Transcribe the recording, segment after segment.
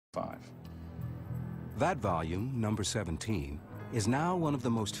That volume, number 17, is now one of the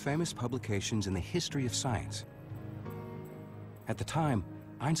most famous publications in the history of science. At the time,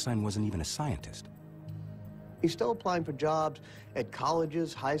 Einstein wasn't even a scientist. He's still applying for jobs at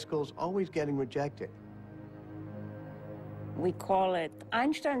colleges, high schools, always getting rejected. We call it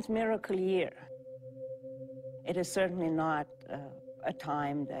Einstein's miracle year. It is certainly not a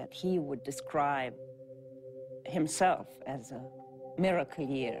time that he would describe himself as a miracle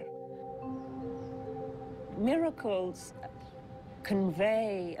year. Miracles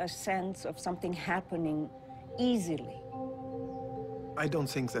convey a sense of something happening easily. I don't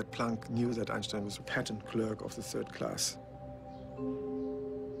think that Planck knew that Einstein was a patent clerk of the third class.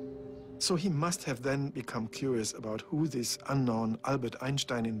 So he must have then become curious about who this unknown Albert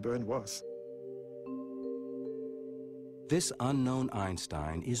Einstein in Bern was. This unknown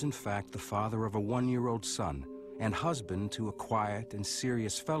Einstein is in fact the father of a 1-year-old son and husband to a quiet and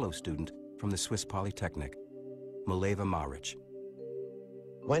serious fellow student from the Swiss Polytechnic, Mileva Maric.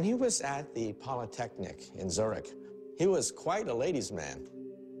 When he was at the Polytechnic in Zurich, he was quite a ladies' man.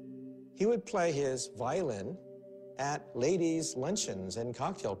 He would play his violin at ladies' luncheons and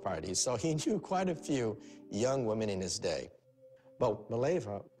cocktail parties, so he knew quite a few young women in his day. But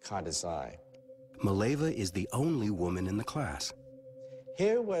Mileva caught his eye. Mileva is the only woman in the class.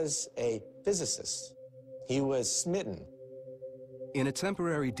 Here was a physicist. He was smitten. In a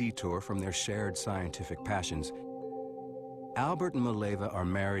temporary detour from their shared scientific passions, Albert and Mileva are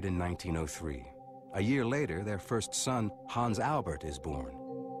married in 1903. A year later, their first son, Hans Albert, is born.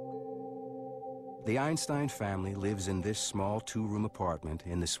 The Einstein family lives in this small 2-room apartment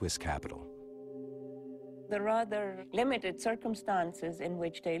in the Swiss capital. The rather limited circumstances in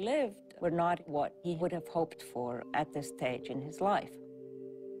which they lived were not what he would have hoped for at this stage in his life.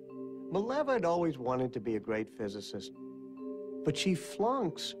 Mileva had always wanted to be a great physicist, but she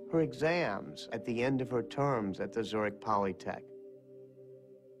flunks her exams at the end of her terms at the Zurich Polytech.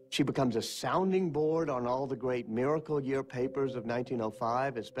 She becomes a sounding board on all the great miracle year papers of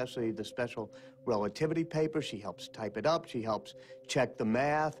 1905, especially the special relativity paper. She helps type it up, she helps check the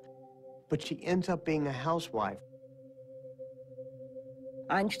math, but she ends up being a housewife.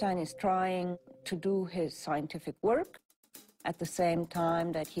 Einstein is trying to do his scientific work at the same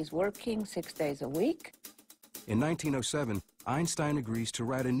time that he's working 6 days a week. In 1907, Einstein agrees to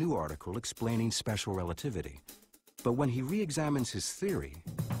write a new article explaining special relativity. But when he re-examines his theory,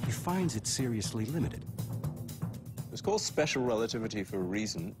 he finds it seriously limited. It was called special relativity for a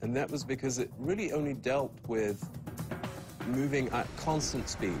reason, and that was because it really only dealt with moving at constant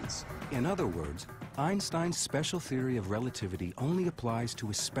speeds. In other words, Einstein's special theory of relativity only applies to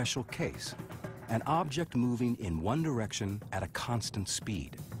a special case, an object moving in one direction at a constant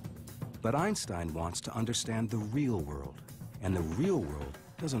speed. But Einstein wants to understand the real world, and the real world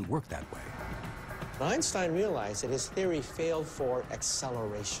doesn't work that way. Einstein realized that his theory failed for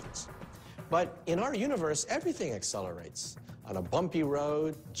accelerations. But in our universe, everything accelerates. On a bumpy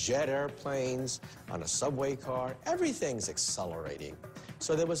road, jet airplanes, on a subway car, everything's accelerating.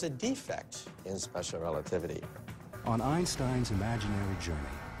 So there was a defect in special relativity. On Einstein's imaginary journey,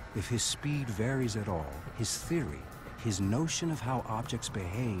 if his speed varies at all, his theory, his notion of how objects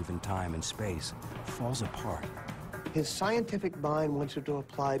behave in time and space, falls apart. His scientific mind wants it to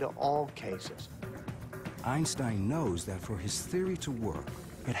apply to all cases. Einstein knows that for his theory to work,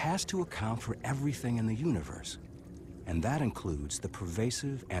 it has to account for everything in the universe. And that includes the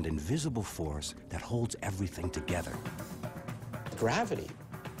pervasive and invisible force that holds everything together. Gravity.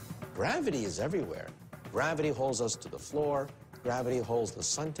 Gravity is everywhere. Gravity holds us to the floor. Gravity holds the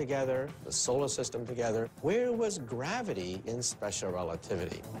sun together, the solar system together. Where was gravity in special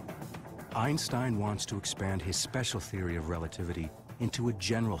relativity? Einstein wants to expand his special theory of relativity into a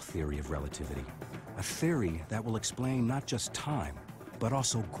general theory of relativity, a theory that will explain not just time, but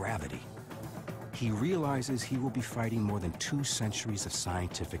also gravity. He realizes he will be fighting more than 2 centuries of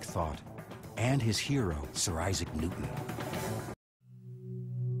scientific thought, and his hero, Sir Isaac Newton.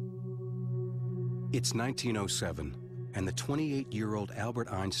 It's 1907, and the 28-year-old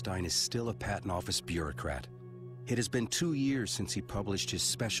Albert Einstein is still a patent office bureaucrat. It has been 2 years since he published his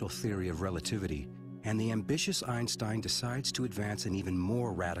special theory of relativity, and the ambitious Einstein decides to advance an even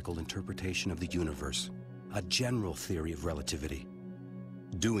more radical interpretation of the universe, a general theory of relativity.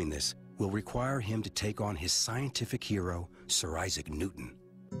 Doing this will require him to take on his scientific hero, Sir Isaac Newton.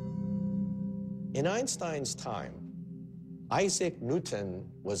 In Einstein's time, Isaac Newton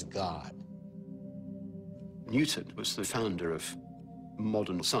was God. Newton was the founder of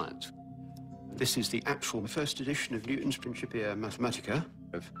modern science. This is the actual first edition of Newton's Principia Mathematica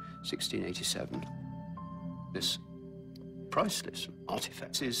of 1687. This priceless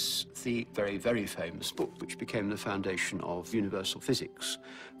artifacts is the very, very famous book which became the foundation of universal physics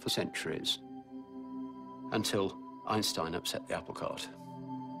for centuries, until Einstein upset the apple cart.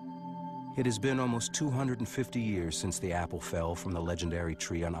 It has been almost 250 years since the apple fell from the legendary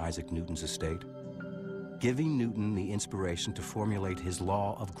tree on Isaac Newton's estate, giving Newton the inspiration to formulate his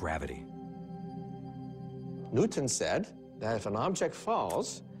law of gravity. Newton said that if an object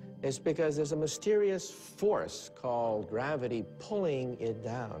falls, it's because there's a mysterious force called gravity pulling it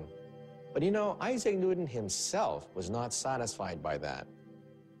down. But you know, Isaac Newton himself was not satisfied by that.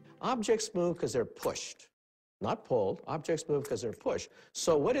 Objects move because they're pushed, not pulled. Objects move because they're pushed.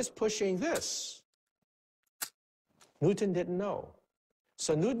 So what is pushing this? Newton didn't know.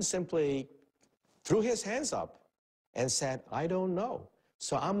 So Newton simply threw his hands up and said, I don't know.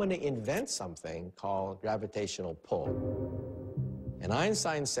 So I'm going to invent something called gravitational pull. And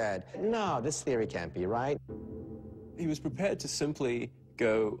Einstein said, no, this theory can't be right. He was prepared to simply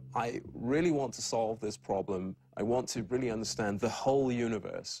go, I really want to solve this problem. I want to really understand the whole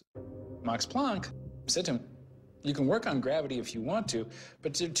universe. Max Planck said to him, you can work on gravity if you want to,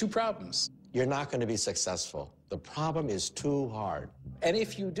 but there are two problems. You're not going to be successful. The problem is too hard. And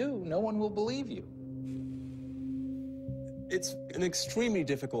if you do, no one will believe you. It's an extremely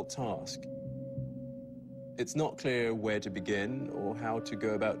difficult task. It's not clear where to begin or how to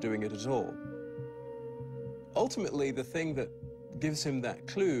go about doing it at all. Ultimately, the thing that gives him that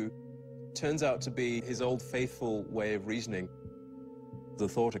clue turns out to be his old faithful way of reasoning, the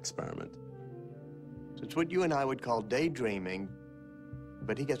thought experiment. It's what you and I would call daydreaming,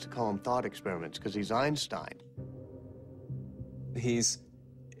 but he gets to call them thought experiments because he's Einstein. He's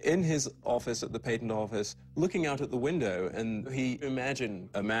in his office at the patent office, looking out at the window, and he imagined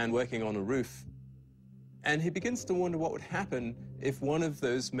a man working on a roof. And he begins to wonder what would happen if one of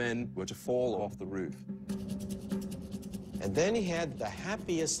those men were to fall off the roof. And then he had the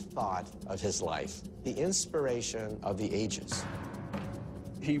happiest thought of his life, the inspiration of the ages.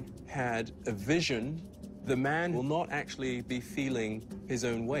 He had a vision. The man will not actually be feeling his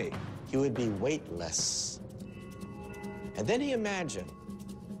own weight. He would be weightless. And then he imagined,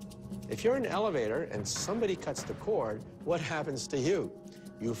 if you're in an elevator and somebody cuts the cord, what happens to you?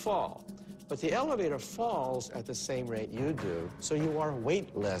 You fall. But the elevator falls at the same rate you do, so you are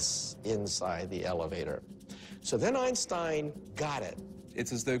weightless inside the elevator. So then Einstein got it.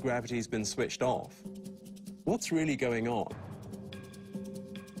 It's as though gravity's been switched off. What's really going on?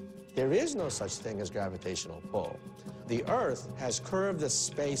 There is no such thing as gravitational pull. The Earth has curved the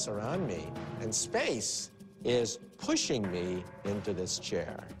space around me, and space is pushing me into this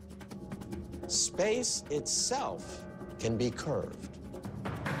chair. Space itself can be curved.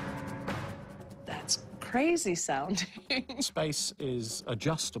 Crazy sounding. Space is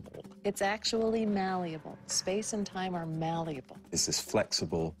adjustable. It's actually malleable. Space and time are malleable. It's this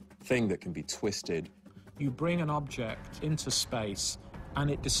flexible thing that can be twisted. You bring an object into space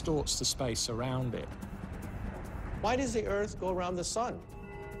and it distorts the space around it. Why does the Earth go around the sun?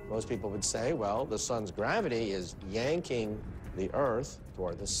 Most people would say, well, the sun's gravity is yanking the Earth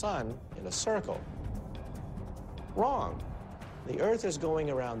toward the sun in a circle. Wrong. The Earth is going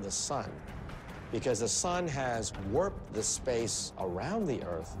around the sun because the sun has warped the space around the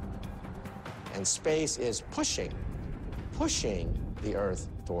Earth, and space is pushing the Earth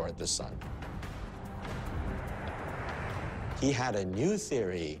toward the sun. He had a new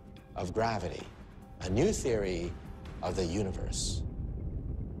theory of gravity, a new theory of the universe.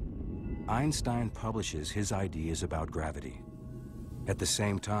 Einstein publishes his ideas about gravity. At the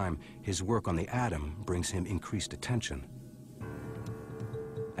same time, his work on the atom brings him increased attention.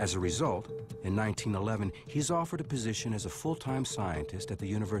 As a result, in 1911, he's offered a position as a full-time scientist at the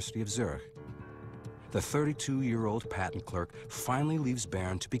University of Zurich. The 32-year-old patent clerk finally leaves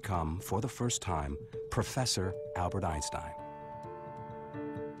Bern to become, for the first time, Professor Albert Einstein.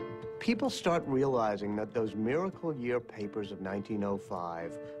 People start realizing that those miracle year papers of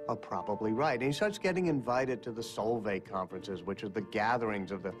 1905 are probably right. And he starts getting invited to the Solvay conferences, which are the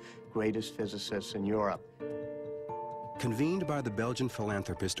gatherings of the greatest physicists in Europe. Convened by the Belgian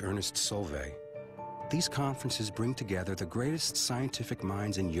philanthropist Ernest Solvay, these conferences bring together the greatest scientific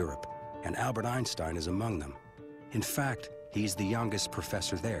minds in Europe, and Albert Einstein is among them. In fact, he's the youngest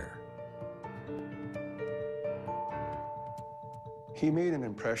professor there. He made an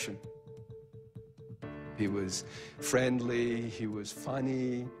impression. He was friendly, he was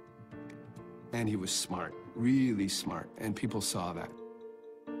funny, and he was smart, really smart, and people saw that.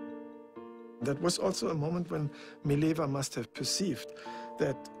 That was also a moment when Mileva must have perceived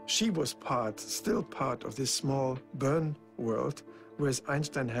that she was still part of this small Bern world, whereas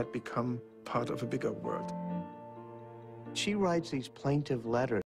Einstein had become part of a bigger world. She writes these plaintive letters